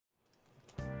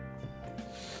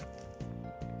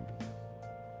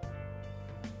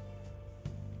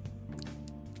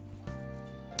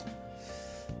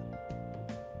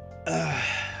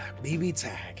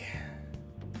BBTAG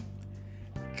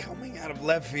coming out of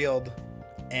left field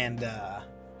and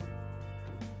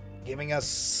giving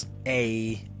us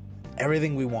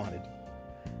everything we wanted,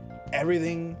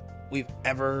 everything we've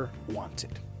ever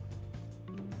wanted,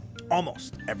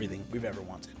 almost everything we've ever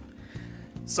wanted.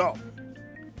 So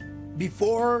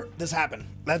before this happened,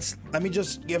 let me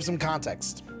just give some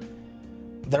context.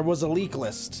 There was a leak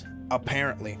list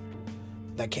apparently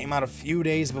that came out a few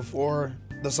days before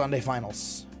the Sunday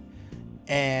finals,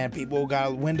 and people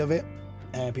got wind of it,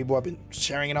 and people have been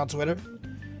sharing it on Twitter,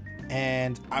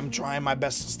 and I'm trying my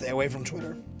best to stay away from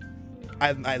Twitter.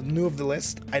 I knew of the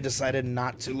list. I decided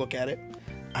not to look at it.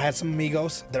 I had some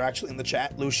amigos. They're actually in the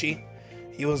chat. Lucy,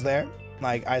 he was there.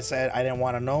 Like I said, I didn't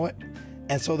want to know it,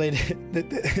 and so they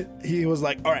did. He was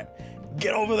like, all right,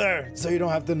 get over there so you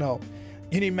don't have to know.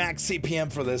 You need max CPM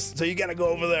for this, so you gotta go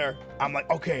over there. I'm like,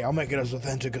 okay, I'll make it as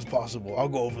authentic as possible. I'll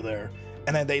go over there.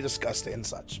 And then they discussed it and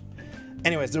such.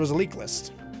 Anyways, there was a leak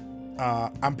list.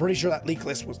 I'm pretty sure that leak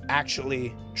list was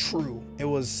actually true. It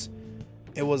was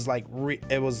like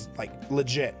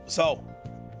legit. So,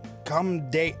 come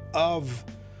day of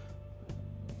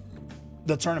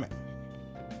the tournament.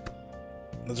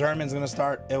 The tournament's gonna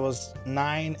start. It was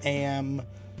 9 a.m.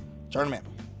 tournament.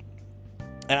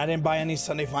 And I didn't buy any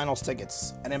Sunday finals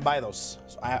tickets. I didn't buy those.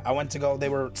 So I went to go, they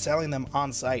were selling them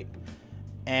on site.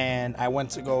 And I went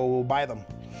to go buy them.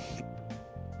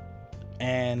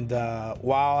 And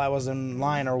while I was in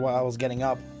line, or while I was getting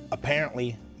up,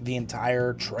 apparently the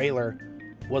entire trailer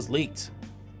was leaked.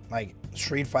 Like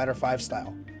Street Fighter V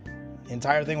style. The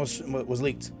entire thing was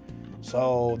leaked.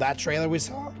 So that trailer we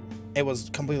saw, it was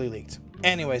completely leaked.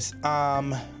 Anyways,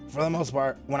 for the most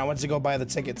part, when I went to go buy the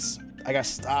tickets, I got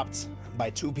stopped by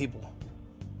two people.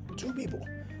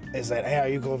 They said, hey, are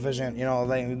you Coefficient? You know,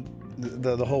 like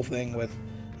the whole thing with,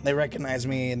 they recognized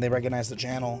me and they recognized the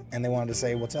channel and they wanted to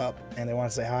say what's up and they wanted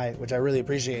to say hi, which I really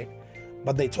appreciate.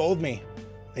 But they told me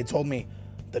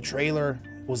the trailer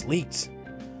was leaked.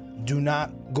 Do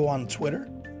not go on Twitter.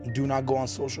 Do not go on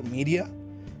social media.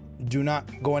 Do not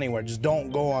go anywhere. Just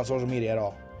don't go on social media at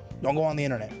all. Don't go on the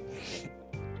internet.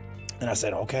 And I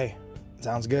said, okay,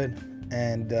 sounds good.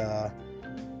 And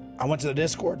I went to the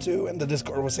Discord too, and the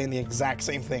Discord was saying the exact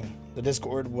same thing. The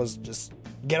Discord was just,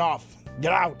 get off,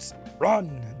 get out,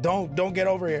 run, don't get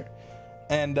over here.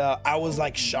 And I was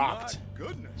like shocked.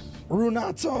 Goodness.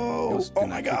 Runato, oh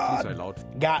my God.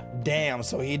 God damn,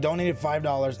 so he donated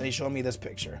 $5 and he showed me this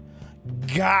picture.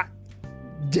 God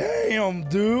damn,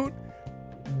 dude.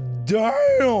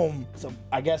 Damn. So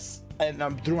I guess,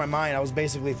 and through my mind, I was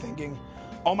basically thinking,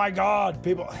 oh my God,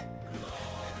 people.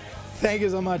 Thank you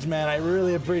so much, man. I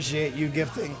really appreciate you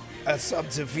gifting a sub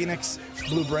to Phoenix,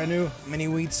 Blue Brand New, Mini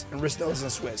Wheats, and Ristos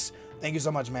and Swiss. Thank you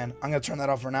so much, man. I'm going to turn that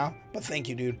off for now, but thank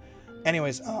you, dude.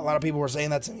 Anyways, a lot of people were saying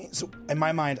that to me. So in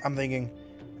my mind, I'm thinking,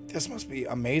 this must be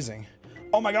amazing.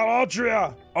 Oh my God,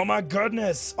 Altria. Oh my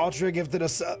goodness. Altria gifted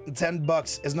us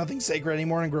 $10. Is nothing sacred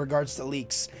anymore in regards to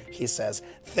leaks, he says.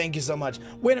 Thank you so much.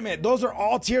 Wait a minute. Those are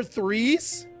all tier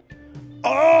 3s?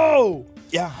 Oh!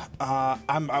 Yeah,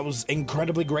 I was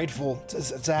incredibly grateful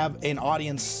to have an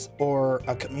audience or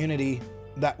a community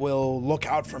that will look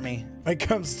out for me when it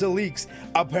comes to leaks.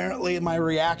 Apparently, my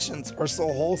reactions are so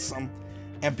wholesome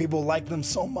and people like them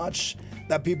so much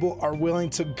that people are willing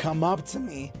to come up to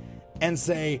me and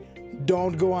say,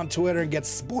 don't go on Twitter and get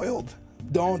spoiled.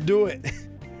 Don't do it.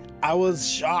 I was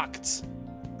shocked,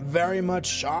 very much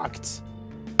shocked.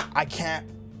 I can't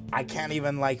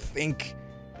even like think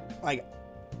like,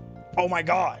 oh my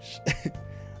gosh.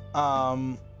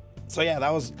 So yeah, that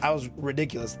was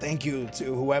ridiculous. Thank you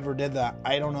to whoever did that.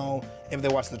 I don't know if they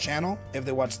watched the channel, if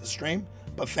they watched the stream,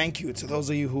 but thank you to those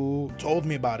of you who told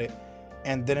me about it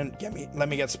and didn't let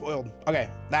me get spoiled. Okay,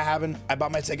 that happened. I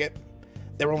bought my ticket.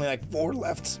 There were only like 4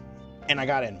 left and I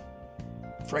got in.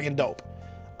 Friggin' dope.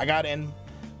 I got in.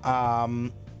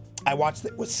 I watched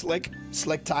it with Slick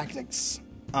Tactics,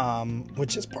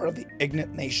 which is part of the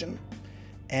Ignite Nation.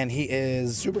 And he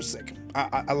is super sick.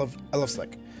 I love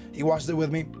Slick. He watched it with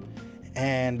me,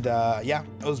 and yeah,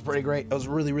 it was pretty great. It was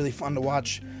really, really fun to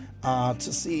watch. To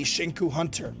see Shinku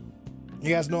Hunter. You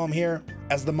guys know him here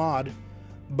as the mod,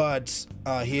 but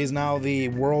he is now the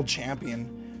world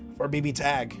champion for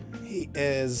BBTAG. He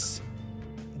is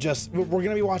just. We're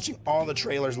gonna be watching all the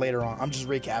trailers later on. I'm just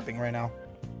recapping right now.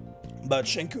 But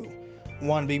Shinku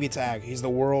won BBTAG. He's the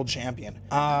world champion.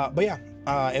 But yeah.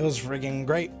 It was freaking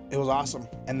great. It was awesome.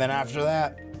 And then after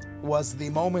that was the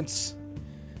moments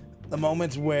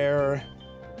where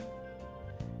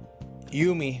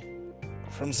Yumi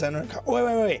from Center.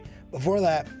 Wait. Before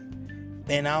that,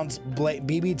 they announced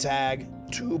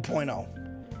BBTAG 2.0.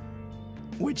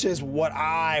 which is what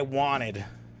I wanted.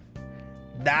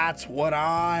 That's what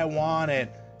I wanted.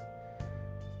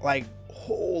 Like,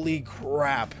 holy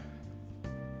crap.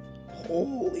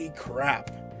 Holy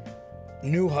crap.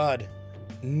 New HUD,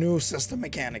 new system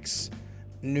mechanics,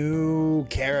 new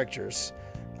characters,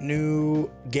 new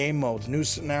game modes, new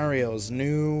scenarios,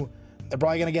 they're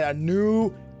probably gonna get a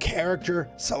new character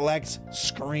select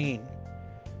screen.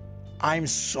 I'm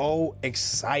so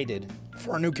excited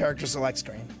for a new character select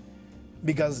screen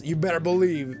because you better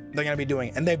believe they're gonna be doing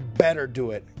it, and they better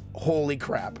do it. Holy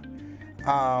crap.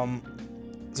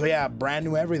 So yeah, brand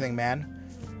new everything, man.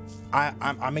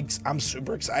 I'm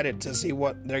super excited to see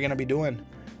what they're gonna be doing.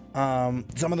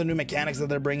 Some of the new mechanics that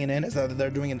they're bringing in is that they're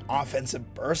doing an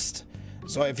offensive burst.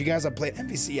 So if you guys have played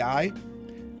MVCI,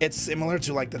 it's similar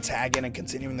to like the tag in and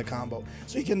continuing the combo.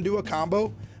 So you can do a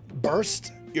combo,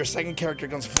 burst, your second character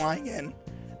comes flying in,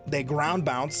 they ground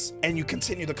bounce, and you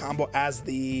continue the combo as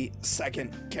the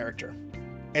second character.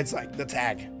 It's like the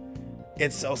tag.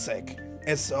 It's so sick.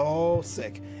 It's so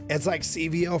sick. It's like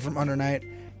CVO from Under Night.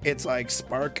 It's like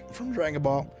Spark from Dragon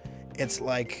Ball. It's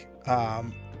like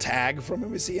Tag from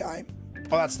MVCI.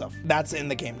 All that stuff. That's in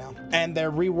the game now. And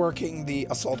they're reworking the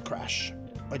Assault Crash,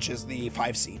 which is the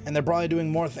 5C. And they're probably doing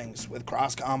more things with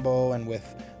cross combo and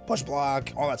with push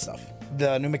block, all that stuff.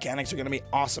 The new mechanics are going to be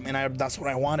awesome, and that's what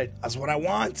I wanted. That's what I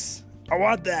want. I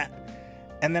want that.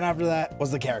 And then after that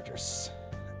was the characters.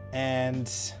 And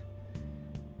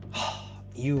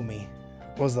Yumi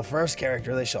was the first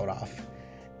character they showed off,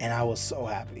 and I was so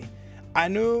happy. I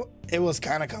knew it was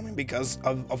kind of coming because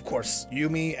of course,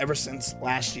 Yumi, ever since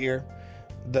last year,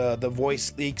 the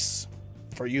voice leaks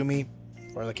for Yumi,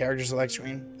 for the character select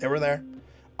screen, they were there.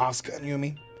 Asuka and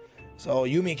Yumi. So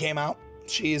Yumi came out.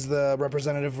 She's the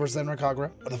representative for Senran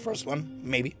Kagura, or the first one,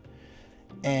 maybe.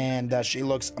 And she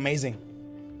looks amazing.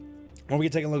 When we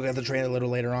can take a look at the trailer a little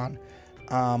later on,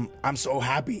 I'm so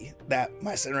happy that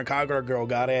my Senran Kagura girl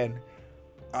got in.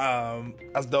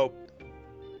 That's dope.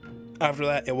 After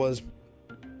that, it was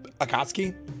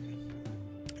Akatsuki.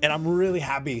 And I'm really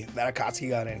happy that Akatsuki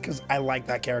got in because I like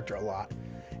that character a lot.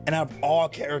 And out of all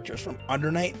characters from Under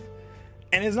Night,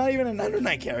 and it's not even an Under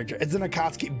Night character, it's an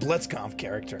Akatsuki Blitzkampf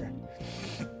character.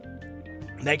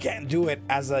 They can't do it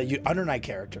as a Under Night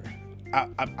character,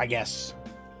 I guess.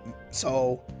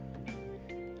 So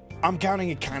I'm counting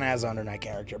it kind of as an Under Night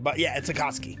character. But yeah, it's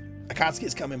Akatsuki. Akatsuki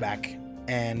is coming back.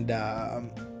 And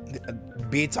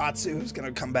Bitatsu is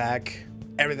going to come back.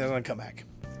 Everything's going to come back.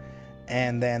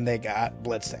 And then they got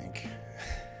Blitztank.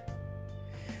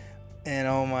 And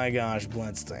oh my gosh,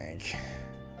 Blitztank.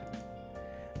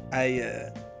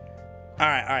 All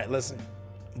right, listen.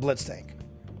 Blitztank.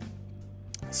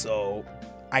 So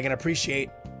I can appreciate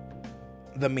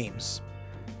the memes.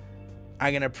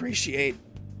 I can appreciate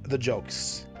the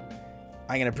jokes.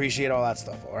 I can appreciate all that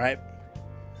stuff, all right?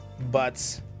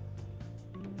 But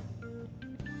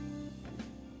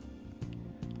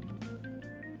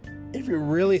if you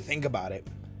really think about it,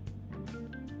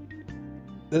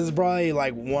 this is probably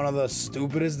like one of the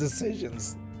stupidest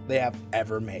decisions they have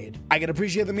ever made. I can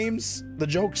appreciate the memes, the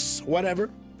jokes, whatever.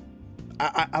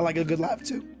 I like a good laugh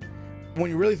too. When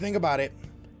you really think about it,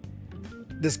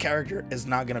 this character is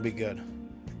not gonna be good.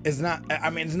 It's not, I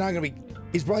mean, it's not gonna be,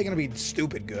 he's probably gonna be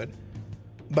stupid good,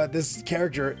 but this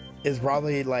character is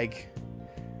probably like,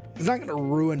 it's not gonna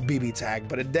ruin BBTAG,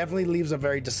 but it definitely leaves a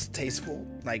very distasteful,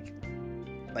 like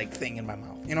thing in my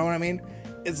mouth. You know what I mean?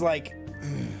 It's like,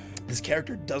 this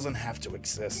character doesn't have to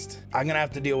exist. I'm gonna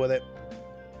have to deal with it.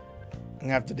 I'm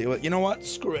gonna have to deal with it. You know what?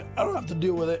 Screw it. I don't have to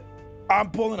deal with it. I'm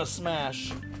pulling a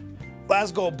smash.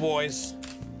 Let's go, boys.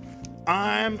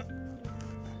 I'm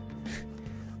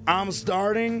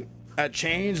starting a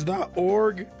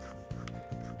change.org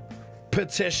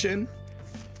petition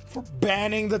for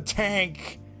banning the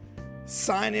tank.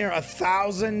 Sign here,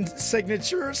 1,000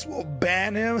 signatures will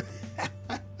ban him.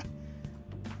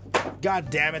 God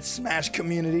damn it, Smash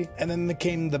community. And then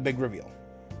came the big reveal.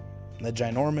 The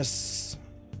ginormous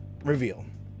reveal.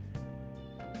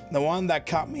 The one that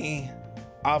caught me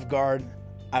off guard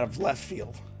out of left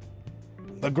field.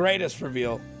 The greatest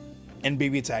reveal in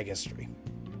BBTAG history.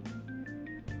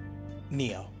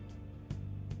 Neo.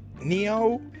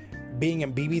 Neo being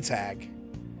in BBTAG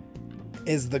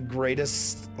is the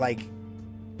greatest, like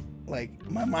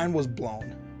my mind was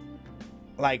blown.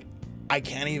 Like, I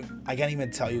can't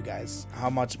even tell you guys how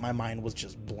much my mind was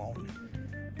just blown.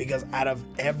 Because out of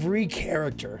every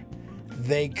character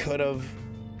they could have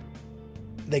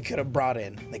brought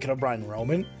in. They could have brought in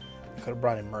Roman. They could have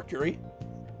brought in Mercury.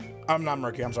 I'm not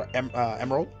Mercury, I'm sorry,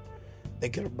 Emerald. They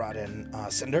could have brought in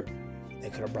Cinder. They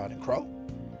could have brought in Crow.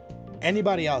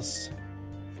 Anybody else.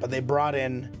 But they brought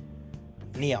in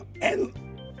Neo. And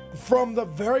from the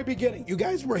very beginning, you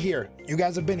guys were here. You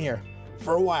guys have been here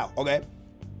for a while, okay?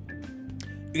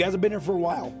 You guys have been here for a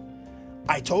while.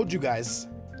 I told you guys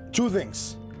 2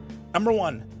 things. Number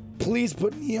 1, please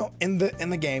put Neo in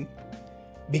the game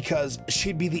because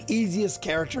she'd be the easiest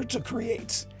character to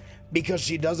create because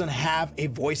she doesn't have a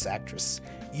voice actress.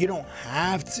 You don't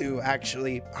have to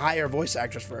actually hire a voice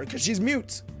actress for her because she's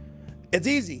mute. It's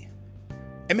easy.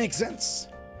 It makes sense.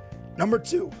 Number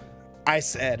 2, I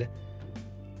said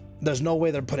there's no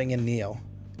way they're putting in Neo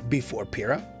before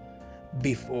Pyrrha,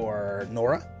 before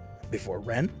Nora, before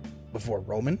Ren, before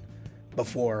Roman,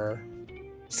 before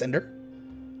Cinder.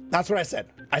 That's what I said.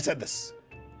 I said this.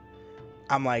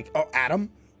 I'm like, oh, Adam,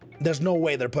 there's no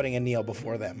way they're putting in Neo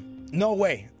before them. No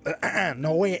way.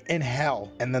 No way in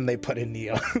hell. And then they put in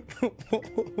Neo.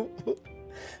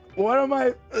 What am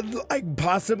I, like,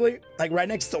 possibly, like, right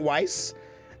next to Weiss?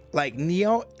 Like,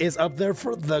 Neo is up there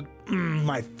for the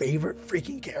my favorite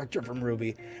freaking character from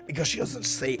RWBY because she doesn't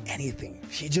say anything.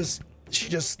 She just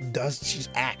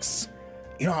acts.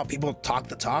 You know how people talk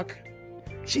the talk?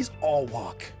 She's all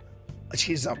walk.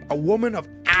 She's a woman of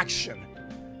action,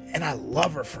 and I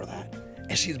love her for that.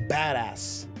 And she's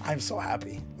badass. I'm so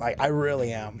happy. Like, I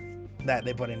really am that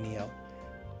they put in Neo.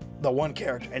 The one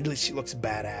character, and at least she looks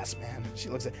badass, man. She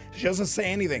doesn't say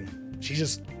anything. She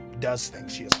just does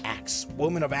things. She just acts.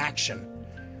 Woman of action.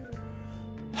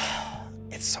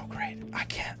 It's so great.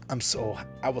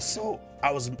 I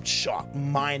was shocked,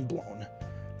 mind blown.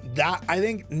 I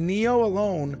think Neo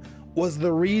alone was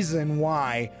the reason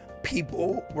why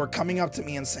people were coming up to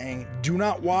me and saying, do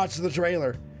not watch the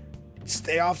trailer.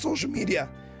 Stay off social media.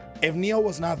 If Neo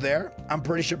was not there, I'm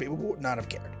pretty sure people would not have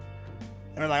cared.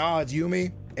 And they're like, oh, it's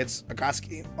Yumi, it's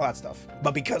Akatsuki, all that stuff.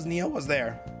 But because Neo was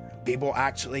there, people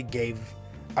actually gave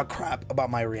a crap about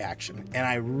my reaction. And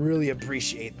I really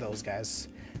appreciate those guys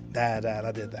that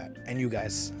did that. And you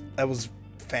guys, that was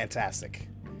fantastic.